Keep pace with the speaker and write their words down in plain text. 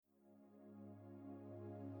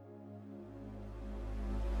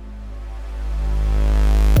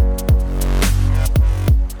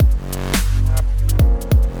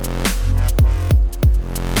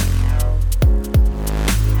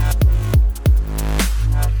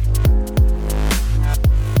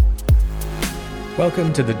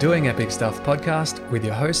Welcome to the Doing Epic Stuff podcast with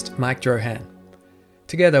your host, Mike Drohan.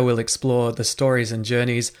 Together we'll explore the stories and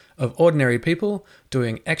journeys of ordinary people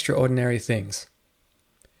doing extraordinary things.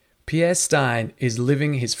 Pier Stein is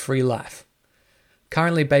living his free life.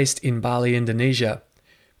 Currently based in Bali, Indonesia,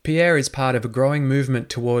 Pier is part of a growing movement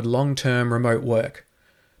toward long-term remote work.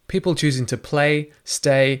 People choosing to play,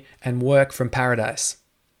 stay, and work from paradise.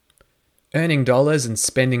 Earning dollars and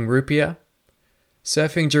spending rupiah.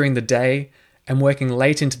 Surfing during the day and working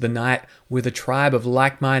late into the night with a tribe of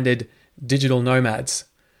like-minded digital nomads.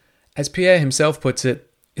 As Pier himself puts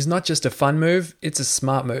it, is not just a fun move, it's a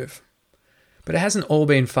smart move. But it hasn't all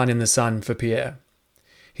been fun in the sun for Pier.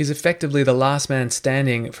 He's effectively the last man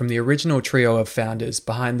standing from the original trio of founders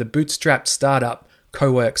behind the bootstrapped startup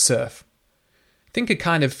CoWork Surf. Think a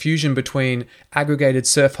kind of fusion between aggregated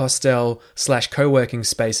surf hostel / co-working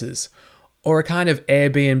spaces, or a kind of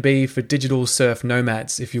Airbnb for digital surf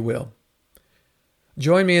nomads, if you will.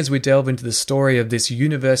 Join me as we delve into the story of this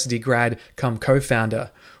university grad come co-founder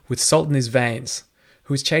with salt in his veins,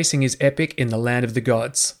 who is chasing his epic in the land of the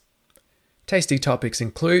gods. Tasty topics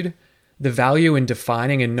include the value in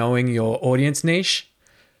defining and knowing your audience niche,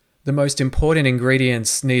 the most important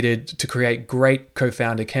ingredients needed to create great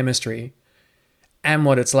co-founder chemistry, and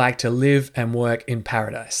what it's like to live and work in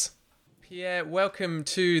paradise. Pier, welcome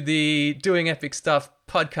to the Doing Epic Stuff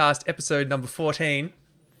podcast, episode number 14.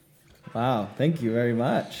 Wow, thank you very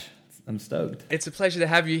much. I'm stoked. It's a pleasure to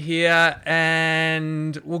have you here,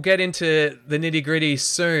 and we'll get into the nitty-gritty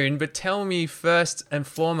soon, but tell me first and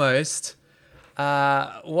foremost,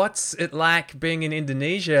 what's it like being in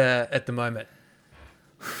Indonesia at the moment?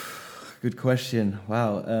 Good question.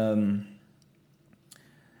 Wow.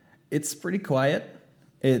 It's pretty quiet.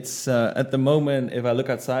 It's at the moment, if I look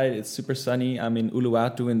outside, it's super sunny. I'm in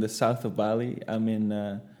Uluwatu in the south of Bali. I'm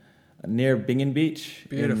in near Bingin Beach.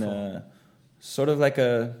 Beautiful. In, sort of like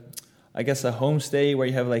a homestay where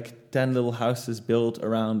you have like 10 little houses built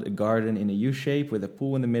around a garden in a U shape with a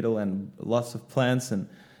pool in the middle and lots of plants and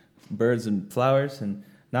birds and flowers. And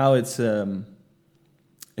now it's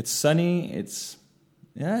sunny. It's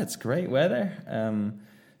great weather.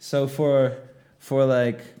 So for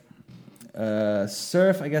like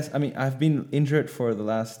surf, I guess. I mean, I've been injured for the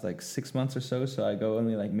last like 6 months or so. So I go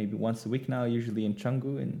only like maybe once a week now, usually in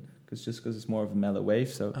Canggu, and because it's more of a mellow wave.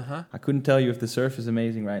 So I couldn't tell you if the surf is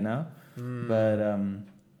amazing right now. But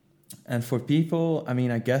and for people, I mean,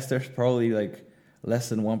 I guess there's probably like less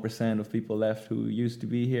than 1% of people left who used to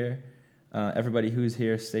be here. Everybody who's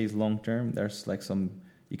here stays long term. There's like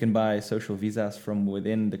you can buy social visas from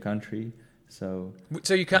within the country. So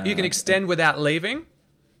you can extend without leaving?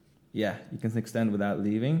 Yeah, you can extend without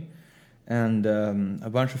leaving. And a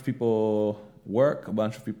bunch of people work, a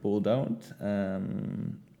bunch of people don't.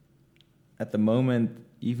 At the moment,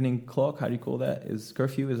 evening clock, how do you call that?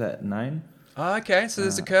 Curfew is at 9. Oh, okay, so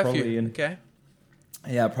there's a curfew. Okay.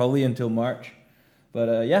 Yeah, probably until March. But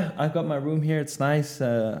I've got my room here. It's nice,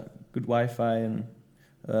 good Wi-Fi and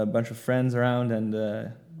a bunch of friends around. And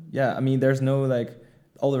I mean, there's no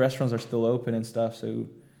all the restaurants are still open and stuff. So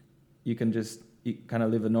you can just kind of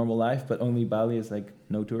live a normal life, but only Bali is like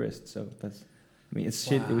no tourists. So it's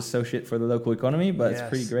shit. It was so shit for the local economy, but It's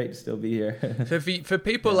pretty great to still be here. So for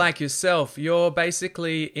people like yourself, you're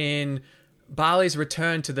basically in Bali's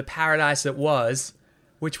return to the paradise it was,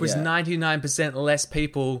 which was 99% less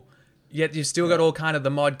people, yet you've still got all kind of the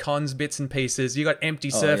mod cons bits and pieces. You got empty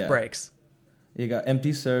surf breaks. You got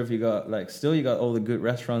empty surf. You got you got all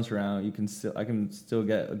the I can still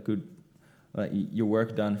get a good your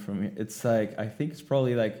work done from here. It's like I think it's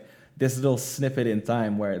probably like this little snippet in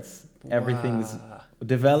time where everything's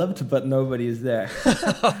developed, but nobody is there.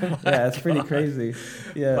 Yeah, it's pretty crazy.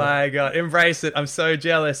 Yeah. My God, embrace it. I'm so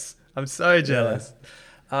jealous.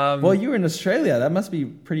 Well, you were in Australia. That must be a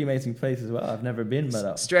pretty amazing place as well. I've never been, but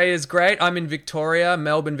Australia's great. I'm in Victoria,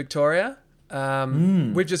 Melbourne, Victoria.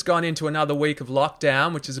 We've just gone into another week of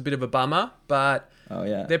lockdown, which is a bit of a bummer, but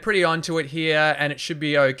they're pretty onto it here, and it should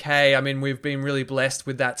be okay. I mean, we've been really blessed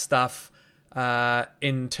with that stuff.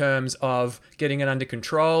 In terms of getting it under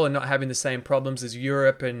control and not having the same problems as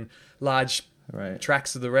Europe and large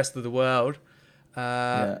tracts of the rest of the world.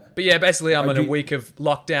 But basically I'm on a week of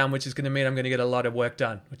lockdown, which is going to mean I'm going to get a lot of work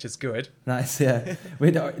done, which is good. Nice, yeah.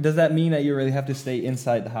 Wait, does that mean that you really have to stay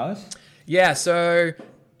inside the house? Yeah, so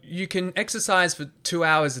you can exercise for 2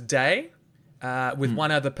 hours a day with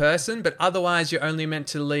one other person, but otherwise you're only meant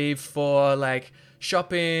to leave for like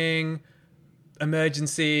shopping,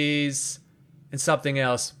 emergencies, and something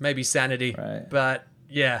else, maybe sanity. Right. But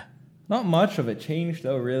yeah. Not much of a change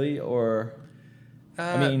though, really, or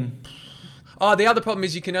the other problem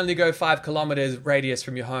is you can only go 5 kilometers radius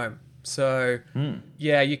from your home. So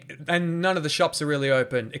yeah, and none of the shops are really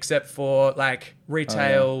open except for like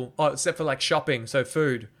retail, except for like shopping, so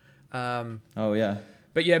food. Oh yeah.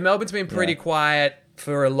 But yeah, Melbourne's been pretty quiet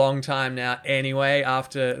for a long time now anyway,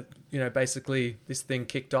 after, basically this thing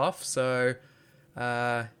kicked off. So,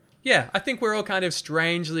 yeah, I think we're all kind of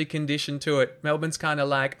strangely conditioned to it. Melbourne's kind of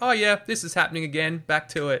like, oh yeah, this is happening again, back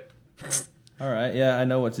to it. All right, yeah, I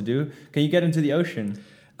know what to do. Can you get into the ocean?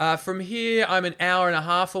 From here, I'm an hour and a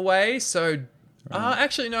half away, so...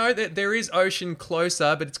 actually, no, there is ocean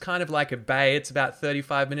closer, but it's kind of like a bay. It's about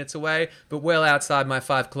 35 minutes away, but well outside my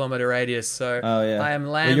 5-kilometer radius, so I am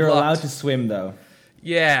landlocked. But you're allowed to swim, though.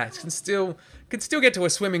 Yeah, can still get to a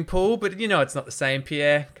swimming pool, but it's not the same,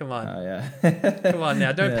 Pierre. Come on. Oh, yeah. Come on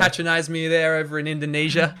now, don't patronize me there over in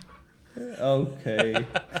Indonesia. Okay.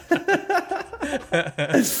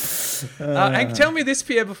 And tell me this,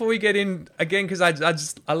 Pierre, before we get in again, because I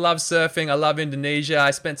love surfing. I love Indonesia.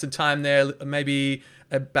 I spent some time there maybe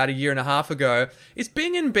about a year and a half ago. Is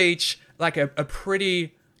Bingin Beach like a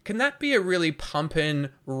pretty... Can that be a really pumping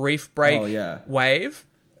reef break wave?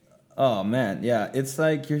 Oh man, yeah. It's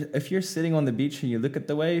like if you're sitting on the beach and you look at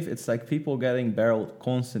the wave, it's like people getting barreled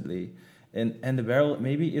constantly, and the barrel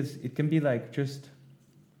it can be like just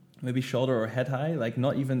maybe shoulder or head high, like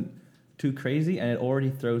not even too crazy, and it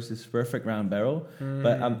already throws this perfect round barrel.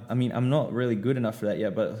 But I'm not really good enough for that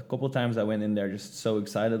yet. But a couple of times I went in there just so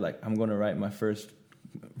excited, like I'm gonna write my first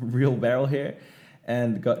real barrel here,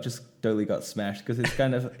 and totally got smashed because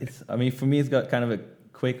for me it's got kind of a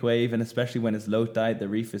quick wave, and especially when it's low tide, the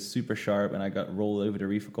reef is super sharp, and I got rolled over the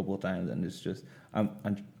reef a couple of times, and it's just I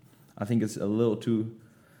think it's a little too.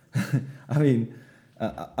 I mean.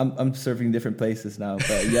 I'm surfing different places now,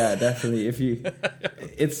 but yeah, definitely.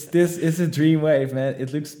 It's a dream wave, man.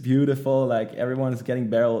 It looks beautiful. Like everyone is getting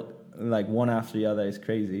barreled like one after the other. It's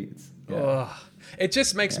crazy. It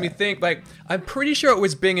just makes me think. Like I'm pretty sure it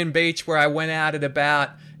was Bingin Beach where I went out at about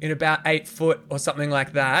 8 foot or something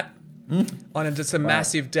like that on just a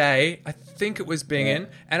massive day. I think it was Bingin,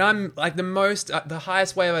 and I'm like the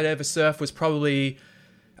highest wave I'd ever surfed was probably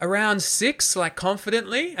around 6, like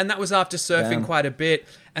confidently, and that was after surfing quite a bit.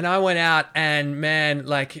 And I went out, and man,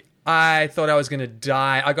 like I thought I was gonna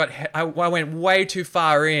die. I went way too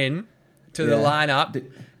far in to the lineup,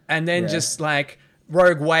 and then just like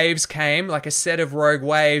rogue waves came, like a set of rogue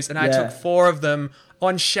waves, and I took 4 of them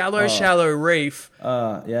on shallow reef.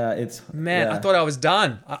 I thought I was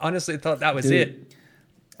done. I honestly thought that was it.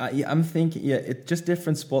 I'm thinking, it just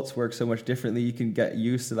different spots work so much differently. You can get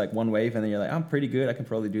used to like one wave, and then you're like, I'm pretty good. I can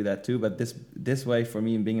probably do that too. But this wave for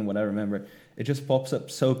me and being in what I remember, it just pops up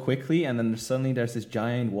so quickly, and then suddenly there's this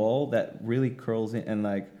giant wall that really curls in, and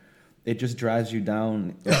like it just drives you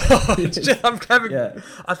down. I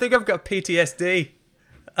think I've got PTSD.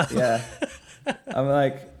 Yeah, I'm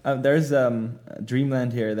like, there's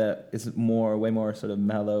Dreamland here that is way more sort of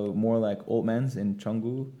mellow, more like old man's in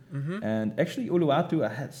Canggu. And actually Uluwatu, I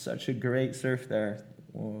had such a great surf there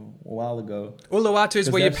a while ago. Uluwatu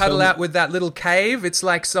is where you paddle out with that little cave. It's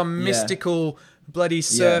like some mystical bloody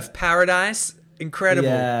surf paradise. Incredible.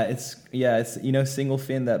 It's single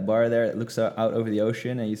fin, that bar there, it looks out over the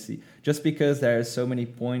ocean, and you see, just because there's so many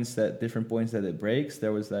different points that it breaks,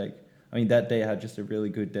 there was like, that day I had just a really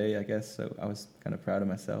good day, I guess. So I was kind of proud of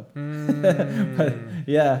myself. But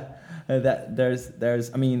yeah,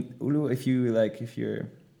 Ulu, if you're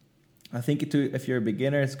a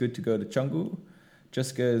beginner, it's good to go to Canggu,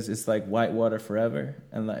 just because it's like white water forever,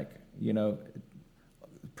 and like,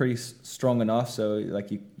 pretty strong enough, so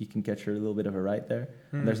like you can catch a little bit of a ride there.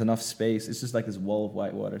 And there's enough space. It's just like this wall of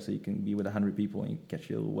white water, so you can be with 100 people and you catch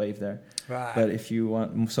a little wave there. Right. But if you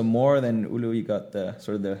want some more, then Ulu, you got the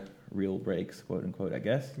sort of the real breaks, quote unquote, I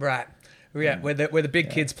guess. Right. Yeah, where the big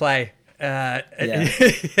kids play. Yeah.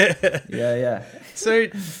 So,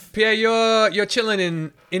 Pierre, you're chilling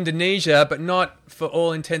in Indonesia, but not for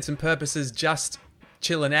all intents and purposes just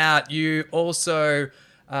chilling out. You also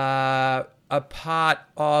are part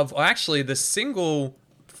of, or actually the single,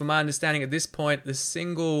 from my understanding at this point, the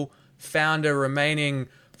single founder remaining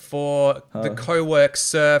for the CoWork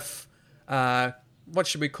surf. What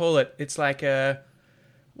should we call it? It's like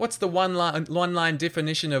what's the one line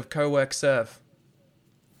definition of CoWork surf?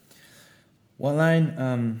 One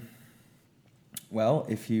line, well,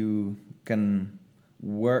 if you can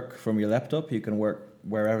work from your laptop, you can work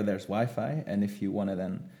wherever there's Wi-Fi. And if you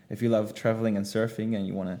love traveling and surfing and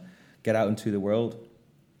you want to get out into the world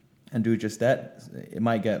and do just that, it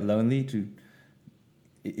might get lonely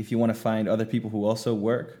if you want to find other people who also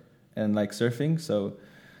work and like surfing. So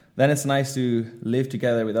then it's nice to live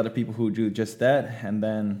together with other people who do just that, and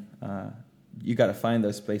then you got to find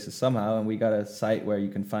those places somehow, and we got a site where you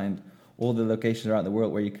can find all the locations around the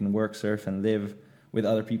world where you can work, surf, and live with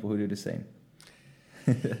other people who do the same.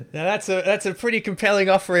 Now that's a pretty compelling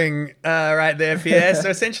offering right there, Pierre. So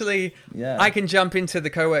essentially, I can jump into the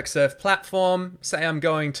CoWork Surf platform. Say I'm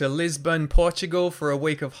going to Lisbon, Portugal for a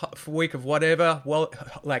week of whatever, well,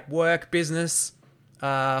 like work, business,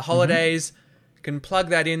 holidays. Can plug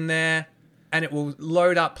that in there, and it will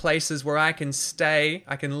load up places where I can stay,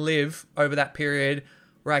 I can live over that period,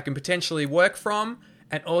 where I can potentially work from,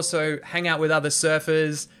 and also hang out with other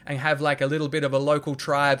surfers and have like a little bit of a local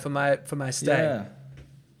tribe for my stay.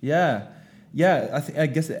 Yeah. I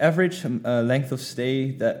guess the average length of stay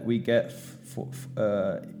that we get for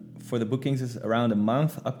the bookings is around a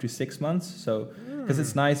month, up to 6 months. So, because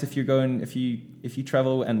it's nice if you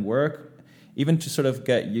travel and work, even to sort of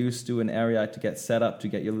get used to an area, to get set up, to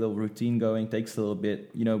get your little routine going, takes a little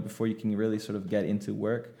bit, before you can really sort of get into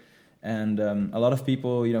work. And a lot of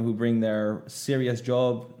people, who bring their serious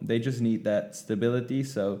job, they just need that stability.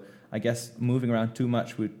 So I guess moving around too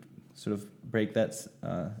much would sort of break that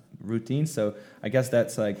routine. So I guess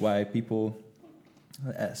that's like why people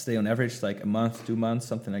stay on average like a month, 2 months,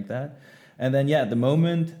 something like that. And then at the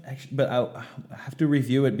moment, actually, but I have to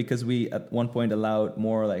review it because we at one point allowed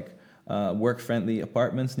more like work-friendly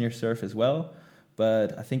apartments near surf as well.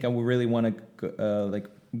 But I think I would really want to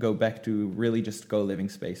go back to really just co-living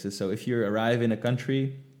spaces. So if you arrive in a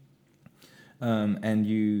country and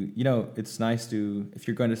it's nice to, if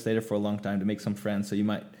you're going to stay there for a long time, to make some friends. So you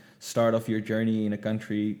might start off your journey in a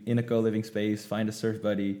country, in a co-living space, find a surf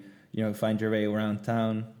buddy, find your way around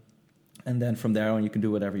town. And then from there on, you can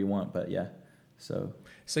do whatever you want. But so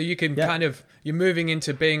you can you're moving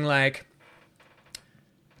into being like,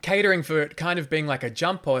 catering for it, kind of being like a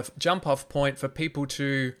jump off point for people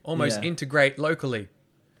to almost integrate locally.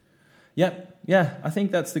 Yeah, I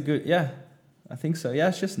think that's I think so. Yeah,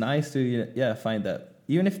 it's just nice to find that,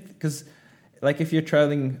 even because like if you're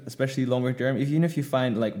traveling, especially longer term, even if you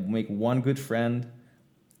find make one good friend,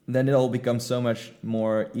 then it all becomes so much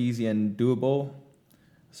more easy and doable,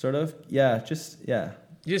 sort of. You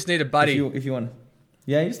just need a buddy if you want.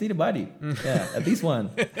 Yeah, you just need a buddy. Yeah, at least one.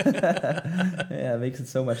 Yeah, it makes it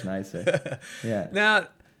so much nicer. Yeah. Now,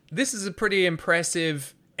 this is a pretty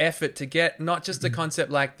impressive effort to get not just a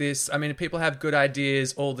concept like this. I mean, people have good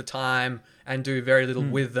ideas all the time and do very little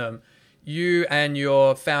with them. You and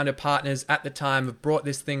your founder partners at the time have brought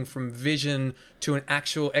this thing from vision to an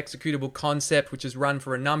actual executable concept, which has run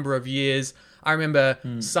for a number of years. I remember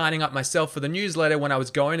signing up myself for the newsletter when I was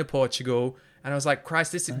going to Portugal. And I was like,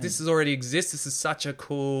 Christ, this is already exists. This is such a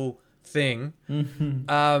cool thing.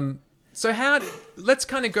 So let's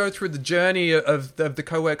kind of go through the journey of the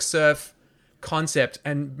CoWork Surf concept,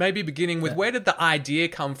 and maybe beginning with where did the idea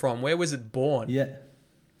come from? Where was it born?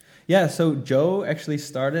 Yeah. So Joe actually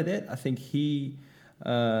started it. I think he's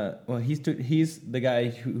the guy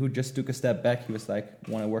who just took a step back. He was like,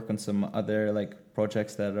 want to work on some other like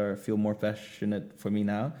projects that feel more passionate for me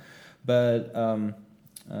now. But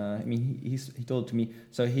he told to me,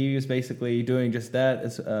 so he was basically doing just that,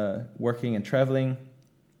 as working and traveling,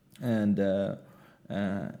 and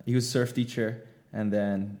he was a surf teacher, and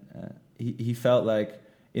then he felt like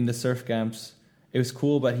in the surf camps it was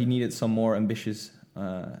cool, but he needed some more ambitious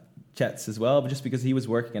chats as well, but just because he was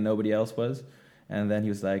working and nobody else was. And then he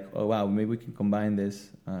was like, oh wow, maybe we can combine this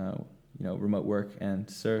remote work and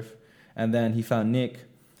surf. And then he found Nick,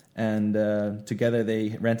 and together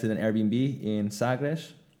they rented an Airbnb in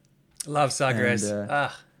Sagres. Love Sagres.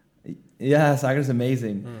 Yeah, Sagres is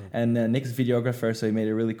amazing. And Nick's videographer, so he made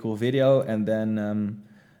a really cool video, and then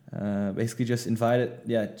basically just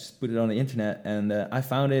just put it on the internet. And I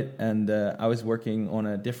found it, and I was working on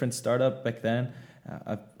a different startup back then.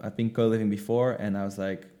 I've been co-living before, and I was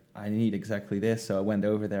like, I need exactly this. So I went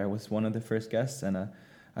over there. I was one of the first guests, and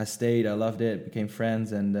I stayed. I loved it. Became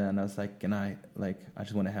friends, and I was like, I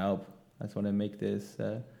just want to help. I just want to make this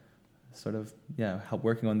help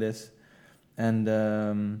working on this. And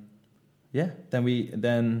then we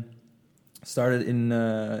started in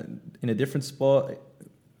a different spot.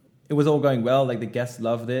 It was all going well. Like the guests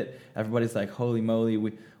loved it. Everybody's like, holy moly,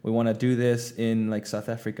 we want to do this in like South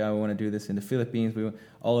Africa. We want to do this in the Philippines. We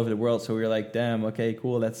all over the world. So we were like, damn, okay,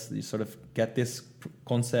 cool. Let's sort of get this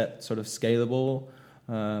concept sort of scalable.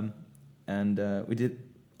 And we did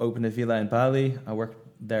open a villa in Bali. I worked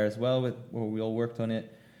there as well, where we all worked on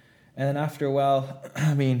it. And then after a while,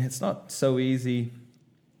 I mean, it's not so easy.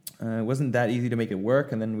 It wasn't that easy to make it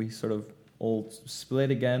work. And then we sort of all split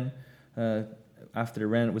again after the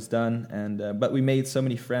rent was done. And but we made so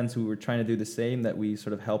many friends who were trying to do the same that we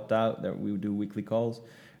sort of helped out, that we would do weekly calls.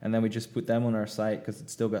 And then we just put them on our site because it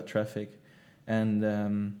still got traffic. And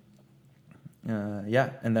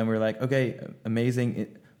and then we're like, okay,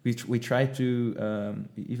 amazing. We tried to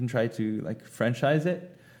even try to like franchise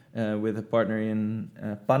it with a partner in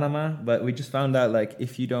Panama, but we just found out like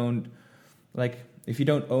if you don't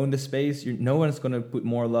own the space, no one's going to put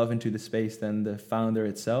more love into the space than the founder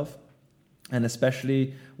itself. And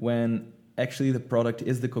especially when actually the product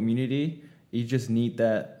is the community, you just need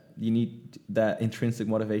that. You need that intrinsic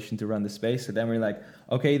motivation to run the space. So then we're like,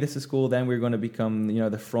 okay, this is cool. Then we're going to become,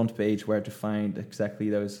 the front page where to find exactly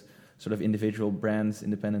those sort of individual brands,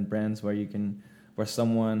 independent brands, where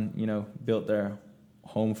someone, built their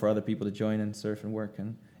home for other people to join and surf and work.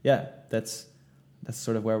 And yeah, that's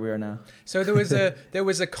sort of where we are now. So there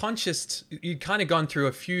was a conscious, you'd kind of gone through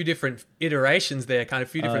a few different iterations there, kind of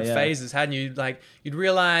a few different phases, hadn't you? Like you'd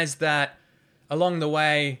realized that along the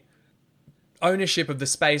way, ownership of the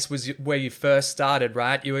space was where you first started,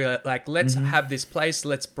 right? You were like, let's have this place,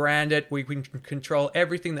 let's brand it. We can control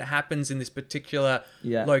everything that happens in this particular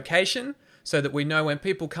location so that we know when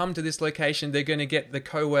people come to this location, they're going to get the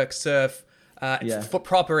CoWork surf for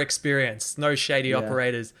proper experience, no shady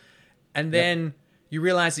operators. And then you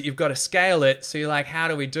realize that you've got to scale it. So you're like, how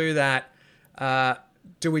do we do that?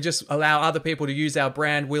 Do we just allow other people to use our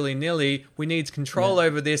brand willy-nilly? We need control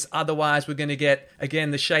over this. Otherwise, we're going to get,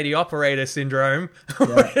 again, the shady operator syndrome.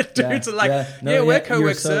 Dudes are like, we're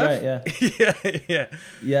CoWork surf. Right,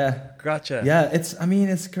 yeah. Gotcha. Yeah,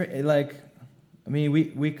 it's great. Like,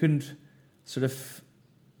 we couldn't sort of...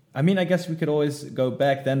 I guess we could always go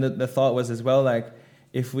back. Then the thought was as well, like,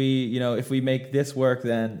 if we make this work,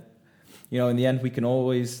 then, in the end, we can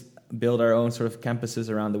always build our own sort of campuses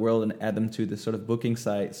around the world and add them to the sort of booking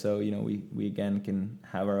site. So, we again can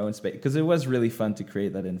have our own space, because it was really fun to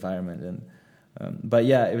create that environment. And, but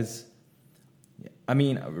yeah, it was,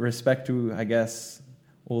 respect to, I guess,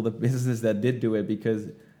 all the businesses that did do it, because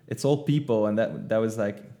it's all people. And that was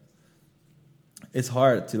like, it's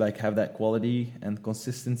hard to like have that quality and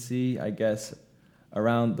consistency, I guess,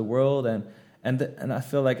 around the world. And I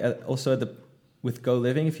feel like also with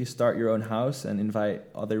co-living, if you start your own house and invite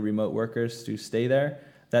other remote workers to stay there,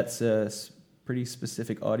 that's a pretty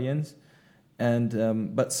specific audience.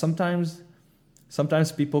 And but sometimes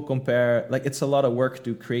people compare, like, it's a lot of work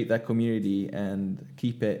to create that community and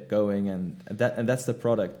keep it going, and that's the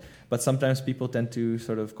product. But sometimes people tend to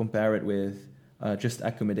sort of compare it with just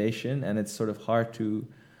accommodation, and it's sort of hard to,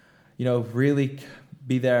 really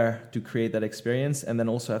be there to create that experience, and then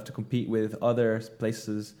also have to compete with other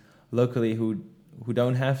places locally who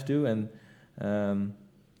don't have to. And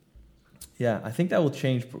I think that will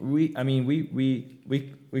change. We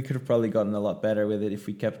could have probably gotten a lot better with it if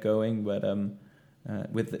we kept going, but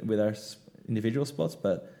with our individual spots.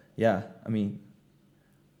 But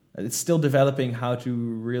it's still developing how to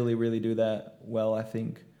really, really do that well, I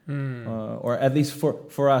think. Or at least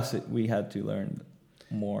for us, we had to learn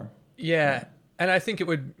more. Yeah, and I think it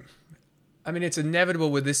would... it's inevitable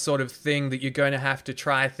with this sort of thing that you're going to have to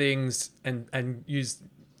try things and use,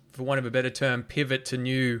 for want of a better term, pivot to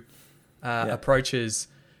new approaches,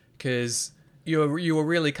 because you were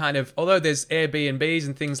really kind of, although there's Airbnbs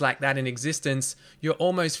and things like that in existence, you're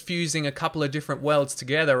almost fusing a couple of different worlds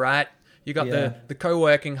together, right? You got the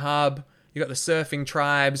co-working hub, you got the surfing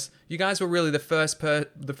tribes. You guys were really the first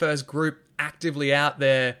group actively out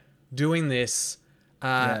there doing this.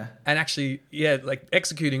 And actually, like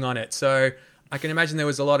executing on it. So I can imagine there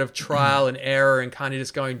was a lot of trial and error and kind of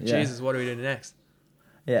just going, Jesus, what do we do next?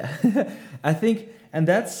 Yeah, I think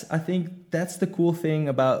that's the cool thing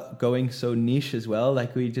about going so niche as well.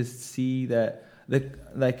 Like, we just see that,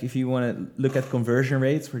 like, if you want to look at conversion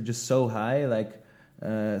rates, we're just so high, like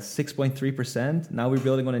 6.3%. Now we're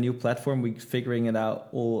building on a new platform. We're figuring it out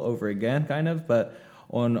all over again, kind of. But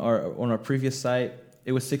on our previous site,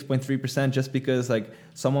 it was 6.3%, just because like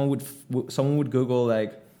someone would Google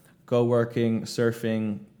like co-working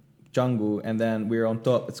surfing Canggu, and then we're on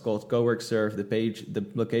top. It's called CoWork Surf. The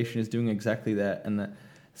location is doing exactly that, and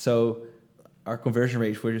so our conversion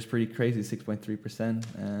rates were just pretty crazy,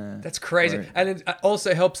 6.3%. That's crazy, and it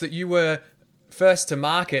also helps that you were first to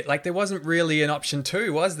market. Like, there wasn't really an option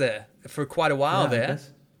 2, was there, for quite a while there?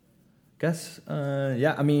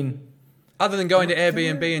 Other than going to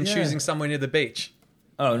Airbnb and choosing somewhere near the beach.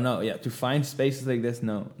 Oh, no, yeah. To find spaces like this,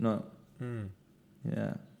 no.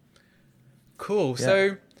 Yeah. Cool. Yeah.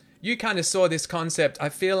 So you kind of saw this concept. I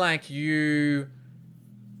feel like it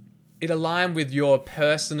aligned with your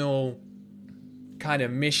personal kind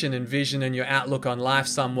of mission and vision and your outlook on life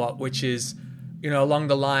somewhat, which is, along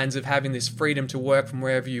the lines of having this freedom to work from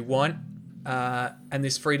wherever you want, and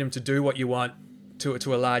this freedom to do what you want to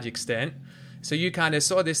a large extent. So you kind of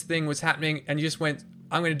saw this thing was happening and you just went,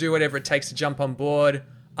 I'm going to do whatever it takes to jump on board.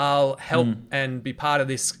 I'll help and be part of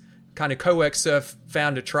this kind of CoWork surf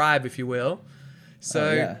founder tribe, if you will.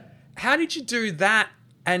 So how did you do that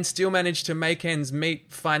and still manage to make ends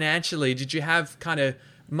meet financially? Did you have kind of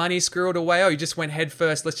money squirreled away, or you just went head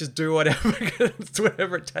first, let's just do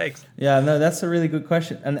whatever it takes? Yeah, no, that's a really good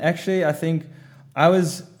question. And actually, I think I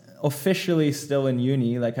was officially still in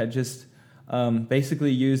uni. Like I just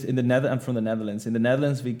basically used I'm from the Netherlands. In the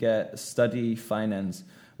Netherlands, we get study finance,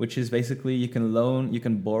 which is basically you can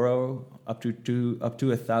borrow up to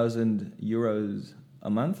 €1,000 a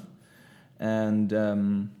month,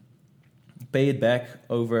 and pay it back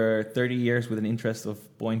over 30 years with an interest of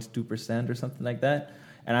 0.2% or something like that.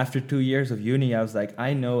 And after 2 years of uni, I was like,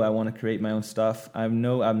 I know I want to create my own stuff. I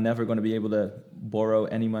know I'm never going to be able to borrow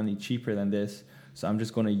any money cheaper than this. So I'm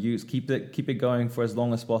just going to keep it going for as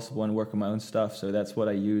long as possible and work on my own stuff. So that's what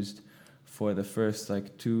I used for the first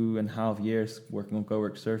 2.5 years working on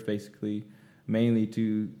CoWork Surf, basically, mainly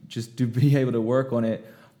to be able to work on it.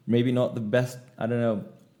 Maybe not the best, I don't know.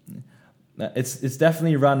 It's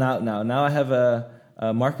definitely run out now. Now I have a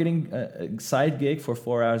marketing side gig for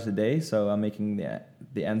 4 hours a day, so I'm making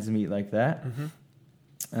the ends meet like that.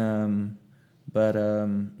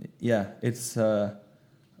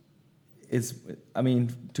 It's I mean,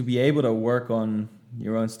 to be able to work on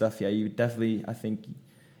your own stuff, you definitely, I think,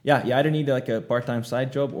 you either need like a part-time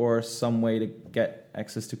side job or some way to get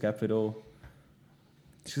access to capital.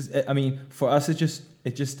 I mean, for us, it just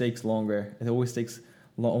takes longer. It always takes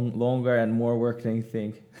longer and more work than you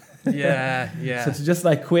think. Yeah. So to just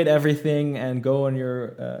like quit everything and go on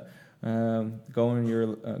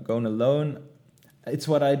alone, it's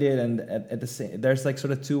what I did. And at the same, there's like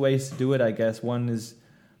sort of two ways to do it, I guess. One is,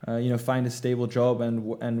 find a stable job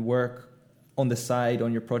and work on the side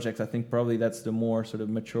on your projects. I think probably that's the more sort of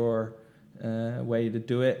mature way to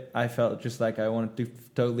do it. I felt just like I wanted to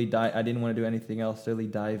totally dive. I didn't want to do anything else. Totally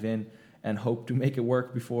dive in and hope to make it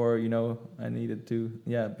work before I needed to.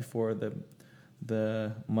 Yeah, before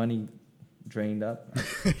the money dried up.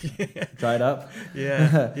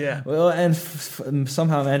 Yeah. Well, and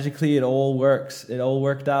somehow magically it all works. It all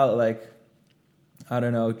worked out. Like, I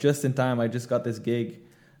don't know, just in time. I just got this gig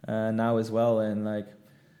now as well, and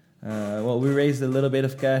we raised a little bit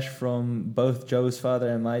of cash from both Joe's father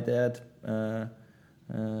and my dad.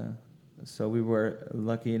 So we were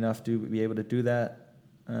lucky enough to be able to do that.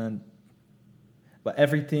 But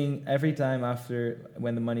every time after,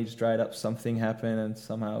 when the money just dried up, something happened, and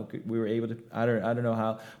somehow we were able to. I don't know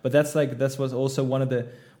how, but that was also one of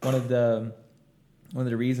the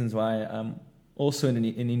reasons why I'm also in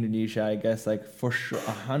Indonesia. I guess for sure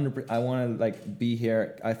 100%. I want to be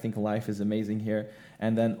here. I think life is amazing here,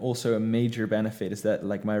 and then also a major benefit is that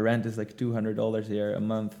my rent is $200 here a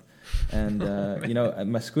month, and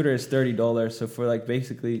my scooter is $30. So for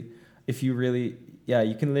basically, if you really. Yeah,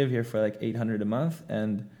 you can live here for $800 a month,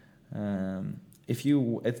 and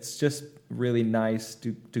it's just really nice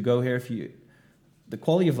to go here. The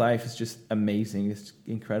quality of life is just amazing, it's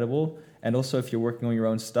incredible, and also if you're working on your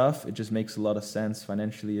own stuff, it just makes a lot of sense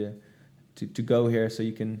financially to go here. So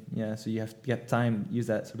you can, so you have to get time, use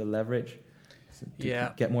that sort of leverage,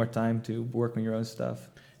 to get more time to work on your own stuff.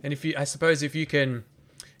 And if you can,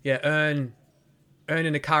 earn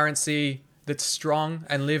in a currency that's strong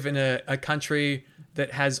and live in a country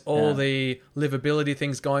that has all the livability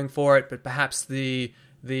things going for it, but perhaps the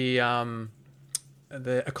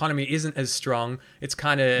economy isn't as strong. It's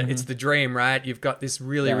kind of it's the dream, right? You've got this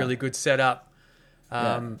really good setup,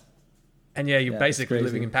 and you're basically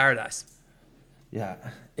living in paradise.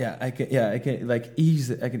 I can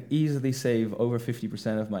easily save over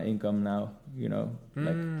 50% of my income now.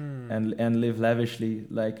 And live lavishly.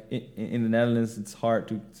 In the Netherlands, it's hard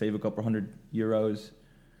to save a couple €100.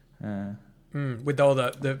 With all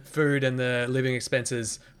the food and the living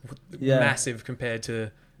expenses, massive compared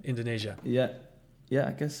to Indonesia. Yeah,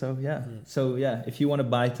 I guess so. Yeah. So if you want to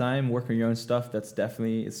buy time, work on your own stuff, that's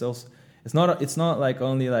definitely. It's not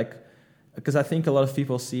only because I think a lot of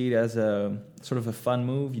people see it as a sort of a fun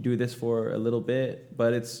move. You do this for a little bit,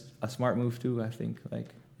 but it's a smart move too. I think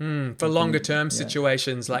for longer term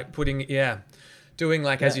situations, doing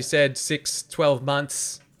as you said, 6-12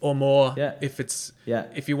 months. Or more,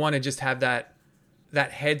 if you want to just have that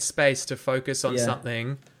headspace to focus on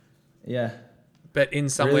something, but in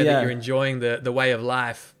somewhere that you're enjoying the way of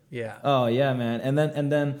life, Oh yeah, man, and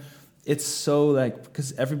then it's so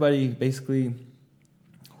because everybody basically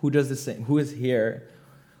who does the same, who is here,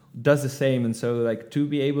 does the same, and so to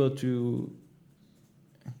be able to,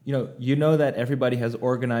 that everybody has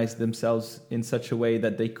organized themselves in such a way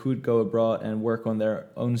that they could go abroad and work on their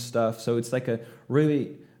own stuff. So it's a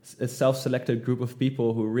really a self-selected group of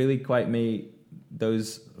people who really quite made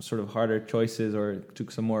those sort of harder choices or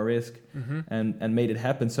took some more risk and made it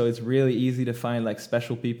happen. So it's really easy to find like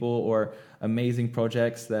special people or amazing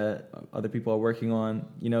projects that other people are working on,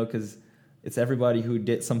 you know, because it's everybody who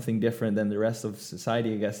did something different than the rest of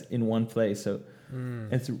society, I guess, in one place. So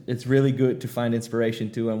it's really good to find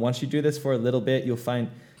inspiration too. And once you do this for a little bit, you'll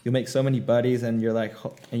make so many buddies, and you're like,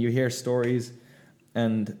 and you hear stories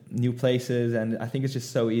and new places. And I think it's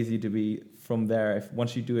just so easy to be from there. If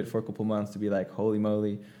once you do it for a couple months, to be like, holy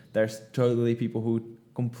moly, there's totally people who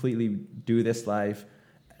completely do this life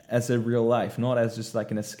as a real life, not as just like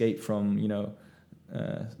an escape from, you know,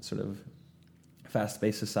 sort of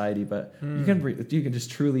fast-paced society, but you can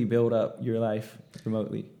just truly build up your life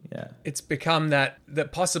remotely. Yeah, it's become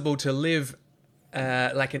that possible to live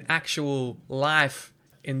like an actual life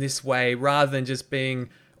in this way, rather than just being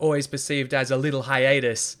always perceived as a little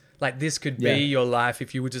hiatus. Like this could be your life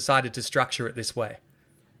if you decided to structure it this way.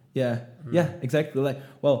 Yeah, exactly. Like,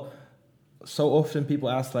 well, so often people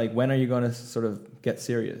ask like, when are you going to sort of get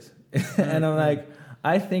serious? And I'm like,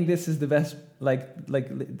 I think this is the best.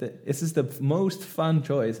 This is the most fun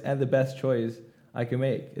choice and the best choice I can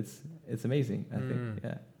make. It's amazing. I think.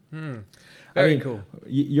 Yeah. Very cool.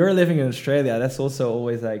 You're living in Australia. That's also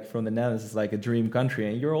always like, from the Netherlands, it's like a dream country,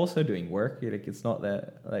 and you're also doing work. Like, it's not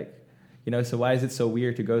that like, you know. So why is it so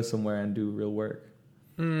weird to go somewhere and do real work?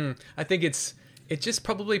 I think it's just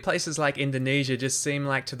probably places like Indonesia just seem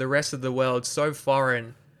like to the rest of the world so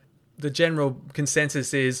foreign. The general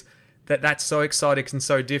consensus is that that's so exotic and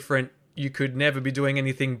so different. You could never be doing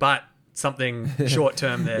anything but something short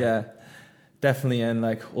term there. Yeah, definitely. And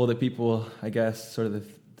like all the people, I guess, sort of the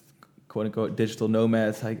quote unquote digital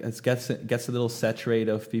nomads, it gets a little saturated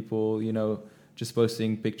of people, you know, just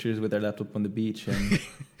posting pictures with their laptop on the beach. And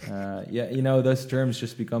you know, those terms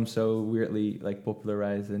just become so weirdly like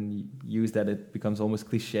popularized and used that it becomes almost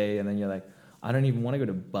cliche. And then you're like, I don't even want to go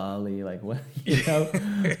to Bali. Like, what, you know?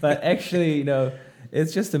 But actually, you know,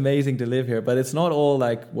 it's just amazing to live here. But it's not all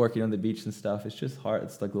like working on the beach and stuff. It's just hard.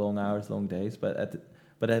 It's like long hours, long days. But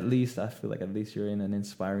at least I feel like at least you're in an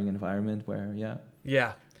inspiring environment where,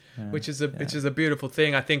 which is a beautiful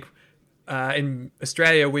thing. I think in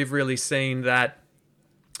Australia we've really seen that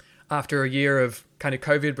after a year of kind of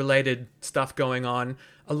COVID-related stuff going on,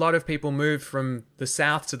 a lot of people moved from the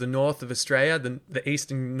south to the north of Australia, the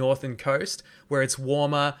east and northern coast, where it's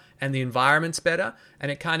warmer and the environment's better. And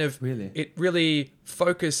it kind of really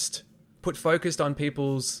put focus on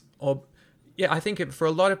people's, I think for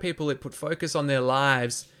a lot of people it put focus on their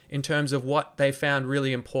lives in terms of what they found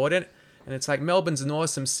really important. And it's like, Melbourne's an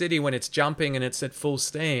awesome city when it's jumping and it's at full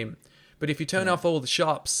steam. But if you turn off all the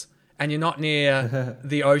shops and you're not near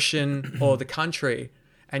the ocean or the country,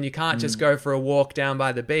 and you can't just go for a walk down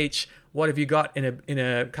by the beach, what have you got in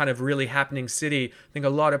a kind of really happening city? I think a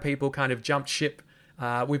lot of people kind of jumped ship.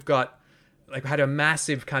 We've had a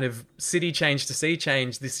massive kind of city change to sea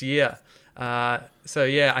change this year. So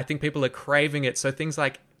yeah, I think people are craving it. So things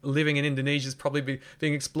like living in Indonesia is probably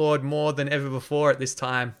being explored more than ever before at this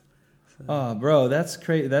time. Oh, bro, that's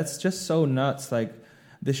crazy. That's just so nuts. Like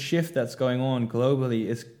the shift that's going on globally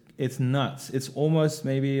it's nuts. It's almost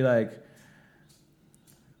maybe like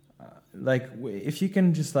if you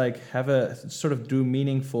can just like have a sort of do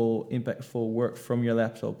meaningful, impactful work from your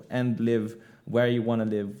laptop and live where you want to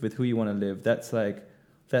live with who you want to live,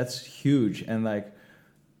 that's huge. And like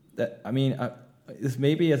that, I mean, it's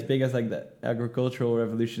maybe as big as like the agricultural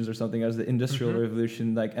revolutions or something, as the industrial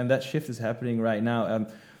revolution. Like, and that shift is happening right now.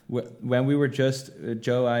 When we were just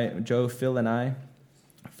Joe, Phil, and I.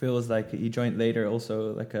 Phil is like, he joined later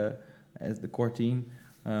also like as the core team.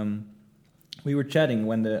 We were chatting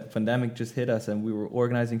when the pandemic just hit us, and we were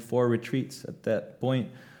organizing 4 retreats at that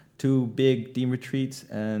point, 2 big team retreats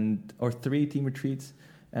or 3 team retreats,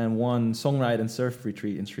 and 1 songwrite and surf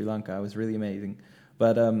retreat in Sri Lanka. It was really amazing.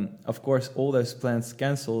 But of course, all those plans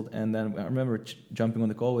canceled, and then I remember jumping on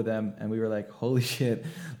the call with them, and we were like, "Holy shit!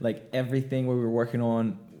 Like everything we were working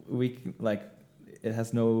on, we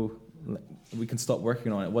can stop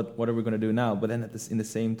working on it. What are we going to do now?" But then in the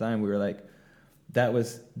same time, we were like, that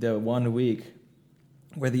was the 1 week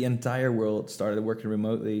where the entire world started working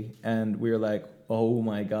remotely, and we were like, "Oh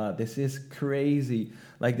my god, this is crazy!"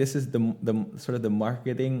 Like this is the sort of the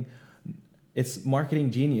marketing. It's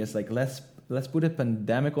marketing genius. Like let's put a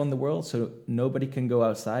pandemic on the world so nobody can go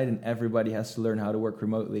outside and everybody has to learn how to work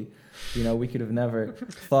remotely. You know, we could have never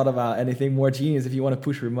thought about anything more genius if you want to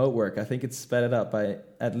push remote work. I think it's sped it up by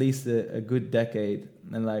at least a good decade.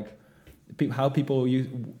 And like how people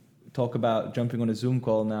talk about jumping on a Zoom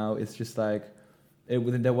call now, it's just like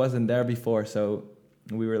that wasn't there before. So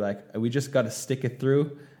we were like, we just got to stick it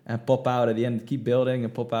through and pop out at the end, keep building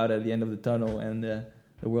and pop out at the end of the tunnel, and the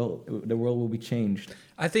world will be changed.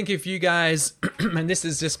 I think if you guys, and this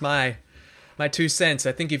is just my 2 cents,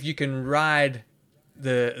 I think if you can ride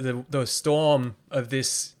the storm of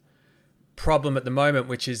this problem at the moment,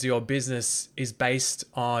 which is your business is based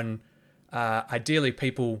on ideally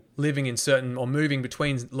people living in certain or moving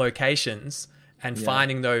between locations and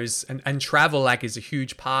finding those, and travel like is a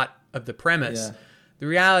huge part of the premise. Yeah. The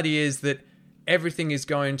reality is that everything is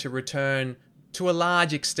going to return to a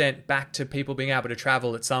large extent back to people being able to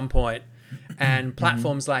travel at some point. And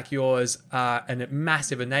platforms like yours are a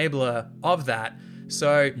massive enabler of that.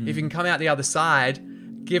 So if you can come out the other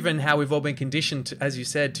side, given how we've all been conditioned to, as you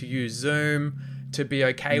said, to use Zoom, to be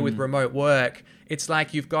okay with remote work, it's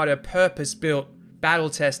like you've got a purpose-built,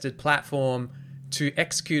 battle-tested platform to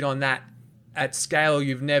execute on that at scale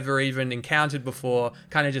you've never even encountered before,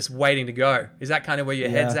 kind of just waiting to go. Is that kind of where your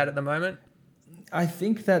head's at the moment? I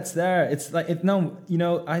think that's there. It's like it's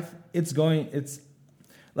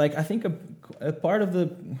like I think a part of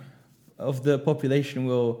the population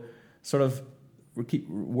will sort of keep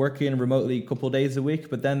working remotely a couple of days a week,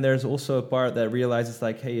 but then there's also a part that realizes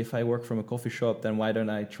like, hey, if I work from a coffee shop, then why don't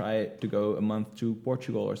I try to go a month to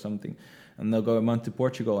Portugal or something? And they'll go a month to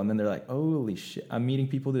Portugal, and then they're like, holy shit, I'm meeting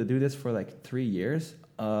people that do this for like 3 years.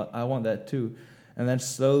 I want that too. And then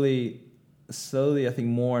slowly, I think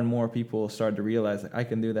more and more people start to realize like, I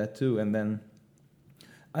can do that too. And then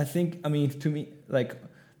I think, to me, like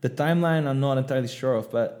the timeline, I'm not entirely sure of,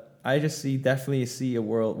 but I just definitely see a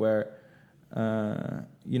world where,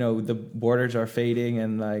 the borders are fading,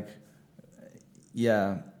 and like,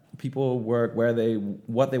 people work what they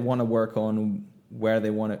want to work on, where they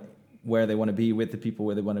want to be with the people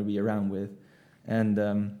where they want to be around with, and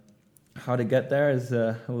how to get there is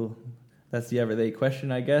that's the everyday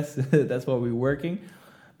question, I guess. That's what we're working,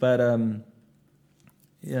 but and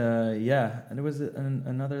there was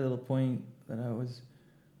another little point that I was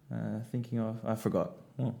thinking of. I forgot.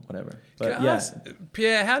 Well, whatever. But can I ask,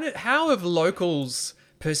 Pierre, how have locals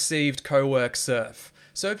perceived CoWork Surf?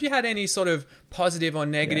 So have you had any sort of positive or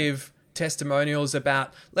negative testimonials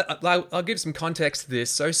about... I'll give some context to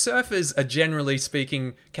this. So surfers are, generally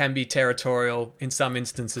speaking, can be territorial in some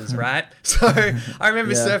instances, right? So I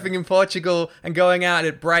remember surfing in Portugal and going out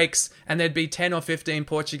at breaks, and there'd be 10 or 15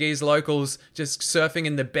 Portuguese locals just surfing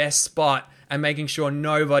in the best spot and making sure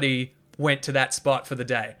nobody went to that spot for the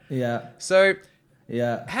day. Yeah. So...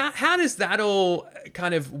 yeah. How does that all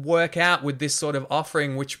kind of work out with this sort of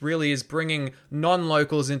offering, which really is bringing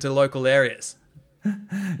non-locals into local areas?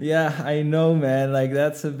 Yeah, I know, man. Like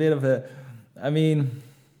that's a bit of a... I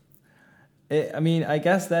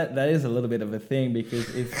guess that is a little bit of a thing, because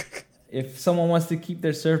if someone wants to keep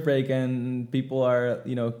their surf break and people are,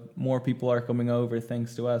 more people are coming over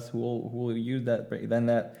thanks to us who will use that break, then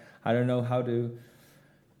that, I don't know how to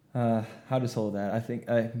solve that. I think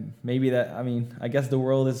maybe that, I guess the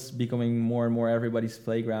world is becoming more and more everybody's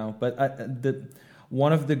playground. But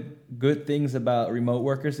one of the good things about remote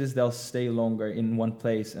workers is they'll stay longer in one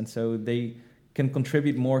place, and so they can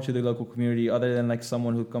contribute more to the local community, other than like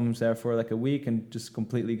someone who comes there for like a week and just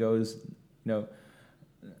completely goes,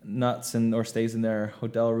 nuts or stays in their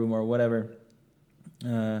hotel room or whatever.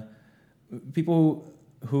 People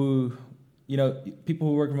who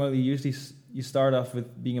work remotely usually. You start off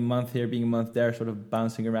with being a month here, being a month there, sort of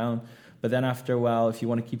bouncing around. But then after a while, if you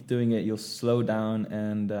want to keep doing it, you'll slow down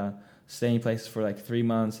and stay in places for like 3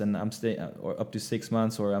 months, and I'm staying, or up to 6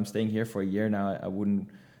 months, or I'm staying here for a year now. I wouldn't,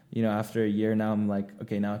 after a year now, I'm like,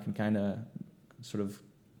 okay, now I can kind of sort of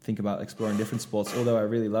think about exploring different spots, although I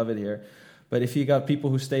really love it here. But if you got people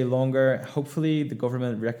who stay longer, hopefully the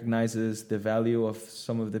government recognizes the value of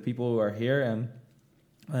some of the people who are here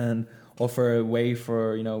and offer a way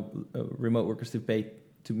for remote workers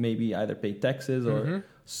to maybe either pay taxes or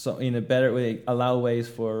so in a better way allow ways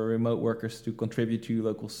for remote workers to contribute to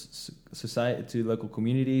local society, to local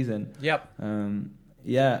communities, and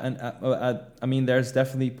there's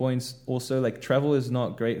definitely points also, like travel is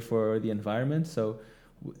not great for the environment, so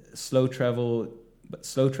slow travel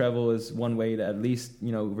is one way to at least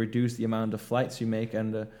reduce the amount of flights you make,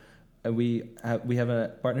 and we have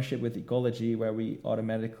a partnership with Ecology where we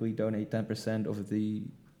automatically donate 10% of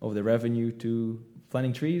the revenue to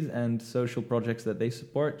planting trees and social projects that they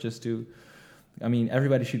support. Just to,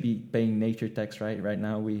 everybody should be paying nature tax, right? Right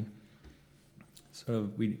now we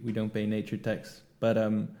don't pay nature tax, but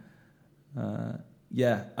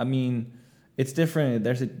it's different.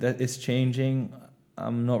 It's changing.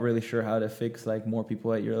 I'm not really sure how to fix like more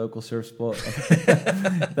people at your local surf spot,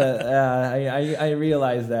 but I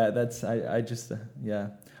realize that.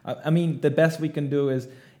 The best we can do is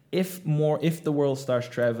if the world starts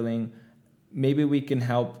traveling, maybe we can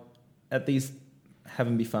help at least have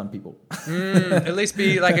them be fun people. At least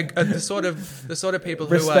be like the sort of people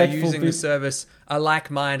who are using the service are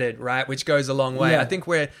like-minded, right? Which goes a long way. Yeah. I think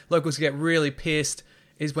where locals get really pissed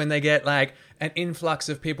is when they get like an influx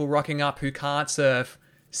of people rocking up who can't surf,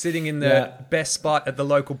 sitting in the best spot at the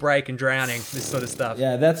local break and drowning, this sort of stuff.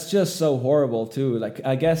 Yeah, that's just so horrible too. Like,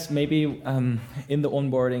 I guess maybe in the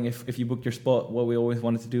onboarding, if you book your spot, what we always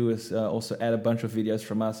wanted to do is also add a bunch of videos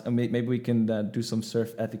from us, and maybe we can do some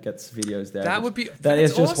surf etiquettes videos there. That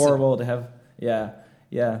is just awesome. Horrible to have. Yeah.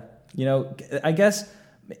 You know, I guess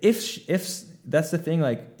if that's the thing,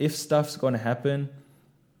 like if stuff's going to happen,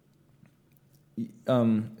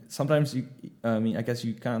 sometimes I guess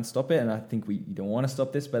you can't stop it, and I think you don't want to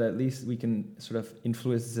stop this, but at least we can sort of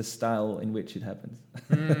influence the style in which it happens.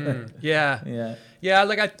 Yeah.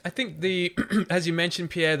 Like I think as you mentioned,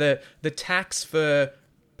 Pierre, the tax for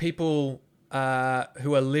people who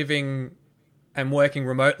are living and working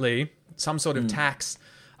remotely, some sort of tax,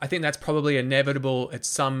 I think that's probably inevitable at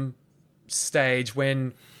some stage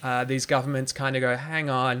when these governments kind of go, hang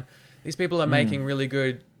on, these people are making really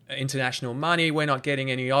good international money. We're not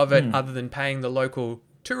getting any of it other than paying the local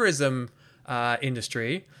tourism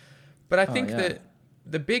industry. But I think that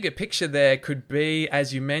the bigger picture there could be,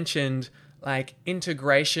 as you mentioned, like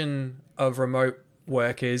integration of remote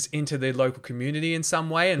workers into the local community in some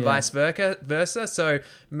way and vice versa. So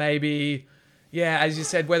maybe, as you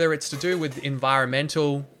said, whether it's to do with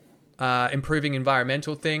environmental, improving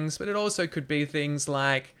environmental things, but it also could be things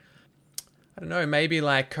like, I don't know, maybe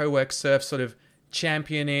like CoWork Surf sort of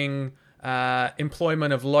championing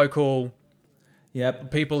employment of local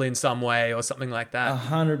people in some way or something like that.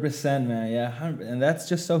 100%, man. Yeah, 100%. And that's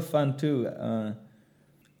just so fun too.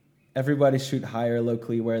 Everybody should hire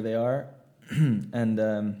locally where they are,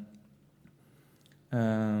 and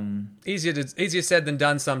easier said than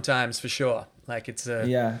done sometimes, for sure. Like it's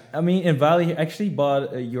I mean, in Bali, I actually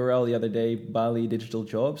bought a URL the other day, Bali Digital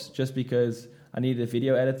Jobs, just because I needed a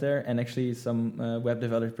video editor and actually some web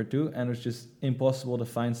developer too, and it was just impossible to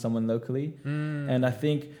find someone locally. And I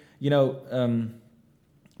think,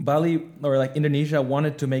 Bali or like Indonesia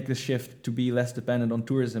wanted to make the shift to be less dependent on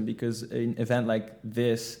tourism, because an event like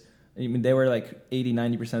this, I mean, they were like